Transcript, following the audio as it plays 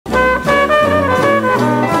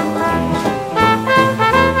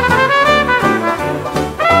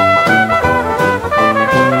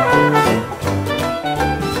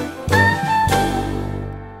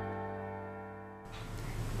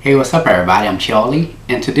Hey, what's up everybody? I'm Charlie,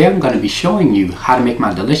 and today I'm going to be showing you how to make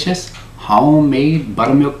my delicious homemade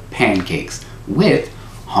buttermilk pancakes with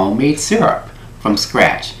homemade syrup from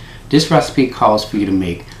scratch. This recipe calls for you to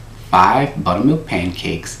make 5 buttermilk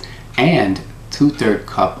pancakes and 2/3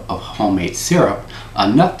 cup of homemade syrup,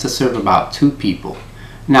 enough to serve about 2 people.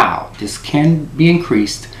 Now, this can be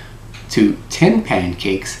increased to 10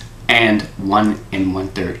 pancakes and 1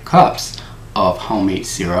 1/3 cups of homemade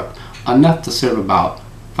syrup, enough to serve about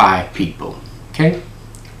 5 people. Okay?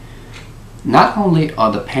 Not only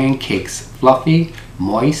are the pancakes fluffy,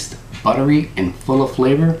 moist, buttery, and full of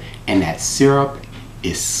flavor, and that syrup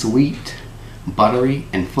is sweet, buttery,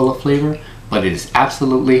 and full of flavor, but it is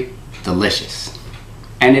absolutely delicious.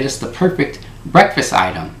 And it is the perfect breakfast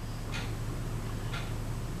item.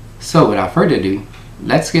 So without further ado,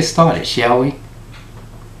 let's get started, shall we?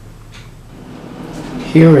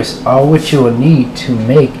 Here is all what you will need to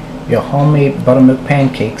make your homemade buttermilk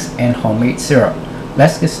pancakes and homemade syrup.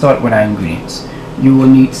 Let's get started with our ingredients. You will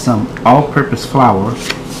need some all-purpose flour,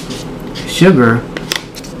 sugar,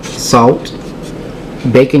 salt,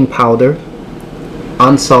 baking powder,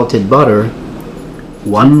 unsalted butter,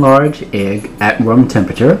 1 large egg at room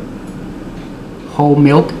temperature, whole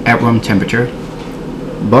milk at room temperature,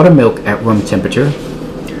 buttermilk at room temperature,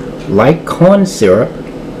 light corn syrup,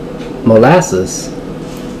 molasses,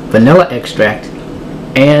 vanilla extract,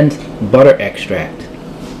 and butter extract.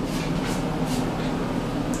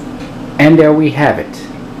 And there we have it.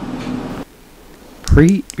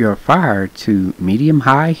 Preheat your fire to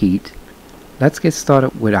medium-high heat. Let's get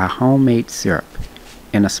started with our homemade syrup.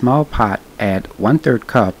 In a small pot, add 1/3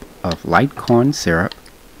 cup of light corn syrup,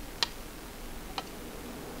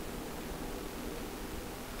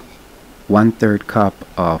 1/3 cup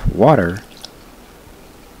of water,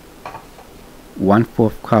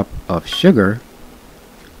 1/4 cup of sugar,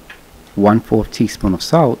 1/4 teaspoon of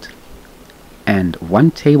salt, and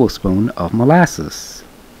 1 tablespoon of molasses.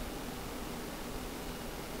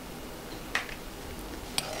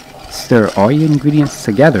 Stir all your ingredients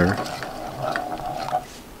together.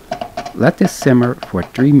 Let this simmer for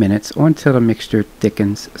 3 minutes or until the mixture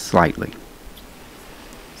thickens slightly.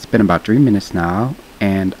 It's been about 3 minutes now,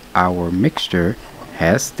 and our mixture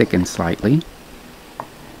has thickened slightly.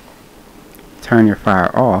 Turn your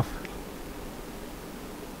fire off.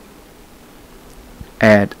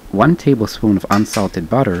 Add 1 tablespoon of unsalted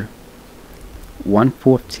butter,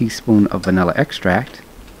 1/4 teaspoon of vanilla extract,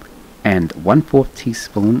 and 1/4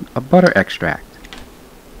 teaspoon of butter extract.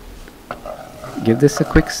 Give this a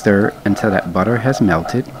quick stir until that butter has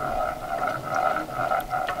melted.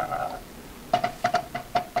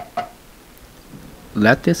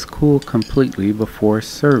 Let this cool completely before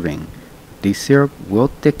serving. The syrup will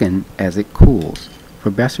thicken as it cools. For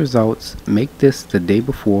best results, make this the day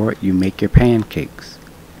before you make your pancakes.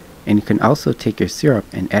 And you can also take your syrup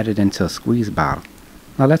and add it into a squeeze bottle.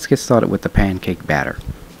 Now let's get started with the pancake batter.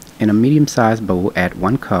 In a medium-sized bowl, add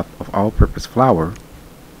 1 cup of all-purpose flour,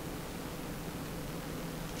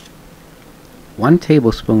 1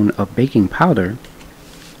 tablespoon of baking powder,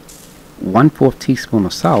 1/4 teaspoon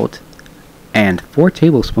of salt, and 4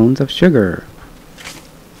 tablespoons of sugar.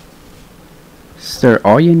 Stir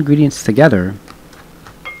all your ingredients together.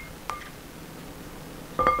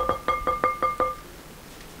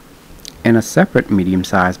 In a separate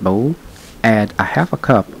medium-sized bowl, add a 1/2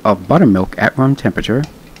 cup of buttermilk at room temperature,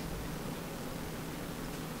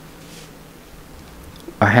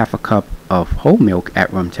 a 1/2 cup of whole milk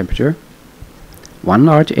at room temperature, 1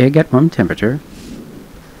 large egg at room temperature,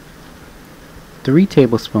 3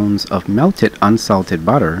 tablespoons of melted unsalted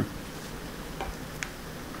butter,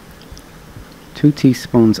 2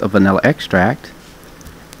 teaspoons of vanilla extract,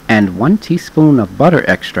 and 1 teaspoon of butter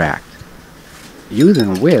extract.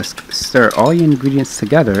 Using a whisk, stir all your ingredients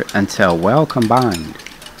together until well combined.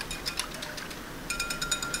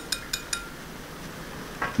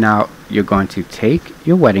 Now you're going to take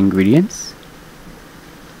your wet ingredients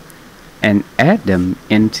and add them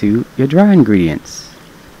into your dry ingredients.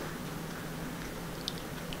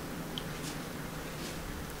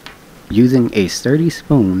 Using a sturdy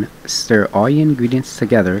spoon, stir all your ingredients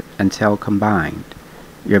together until combined.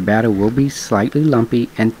 Your batter will be slightly lumpy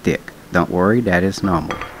and thick. Don't worry, that is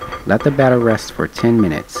normal. Let the batter rest for 10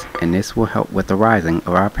 minutes, and this will help with the rising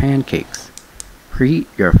of our pancakes. Preheat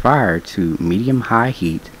your fire to medium-high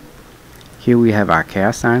heat. Here we have our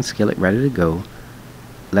cast iron skillet ready to go.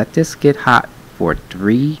 Let this get hot for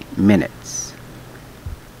 3 minutes.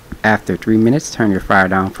 After 3 minutes, turn your fire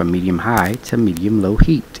down from medium-high to medium-low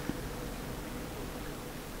heat.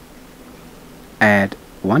 Add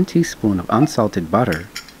 1 teaspoon of unsalted butter.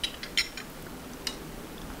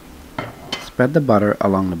 Spread the butter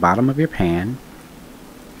along the bottom of your pan.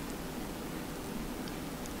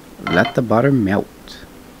 Let the butter melt.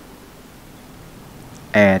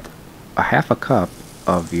 Add a half a cup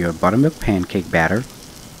of your buttermilk pancake batter.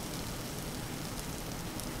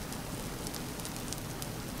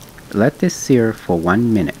 Let this sear for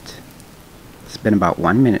 1 minute. It's been about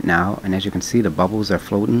 1 minute now, and as you can see, the bubbles are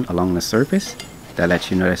floating along the surface. That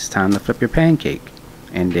lets you know it's time to flip your pancake.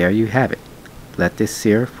 And there you have it. Let this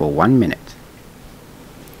sear for 1 minute.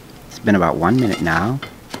 It's been about 1 minute now,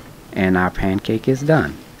 and our pancake is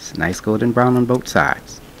done. It's nice golden brown on both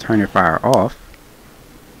sides. Turn your fire off.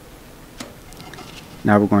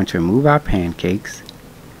 Now we're going to remove our pancakes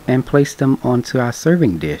and place them onto our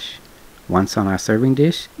serving dish. Once on our serving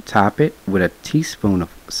dish, top it with a teaspoon of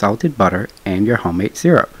salted butter and your homemade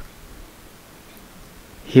syrup.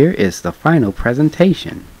 Here is the final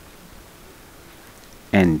presentation.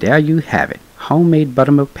 And there you have it, homemade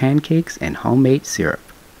buttermilk pancakes and homemade syrup,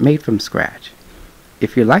 made from scratch.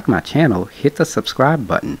 If you like my channel, hit the subscribe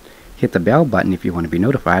button. Hit the bell button if you want to be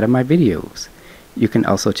notified of my videos. You can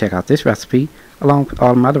also check out this recipe along with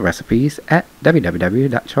all my other recipes at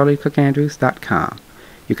www.charliethecookandrews.com.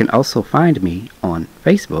 You can also find me on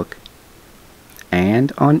Facebook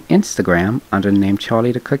and on Instagram under the name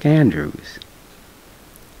Charlie the Cook Andrews.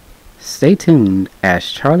 Stay tuned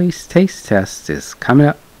as Charlie's Taste Test is coming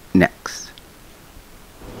up next.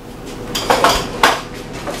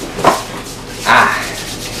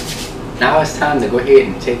 Now it's time to go ahead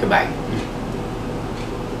and take a bite.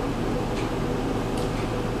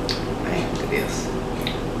 Man, look at this.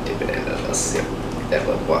 Dip it in a little sip. That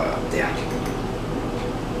little butter up there.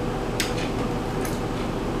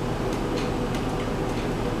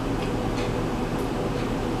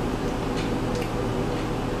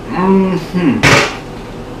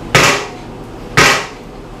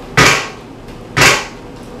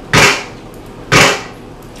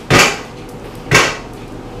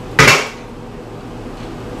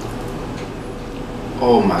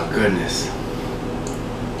 Oh my goodness.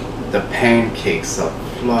 The pancakes are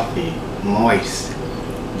fluffy, moist,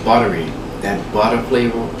 buttery. That butter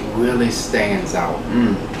flavor really stands out.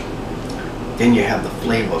 Then you have the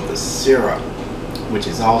flavor of the syrup, which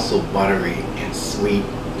is also buttery and sweet.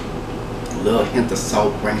 A little hint of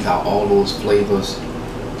salt brings out all those flavors.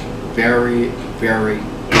 Very, very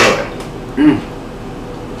good.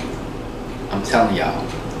 I'm telling y'all,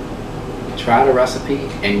 try the recipe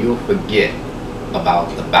and you'll forget about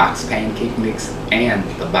the box pancake mix and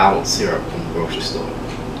the bottled syrup from the grocery store.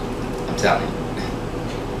 I'm telling you.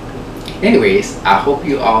 Anyways, I hope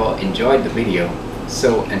you all enjoyed the video.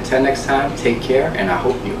 So until next time, take care, and I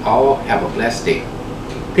hope you all have a blessed day.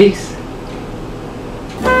 Peace.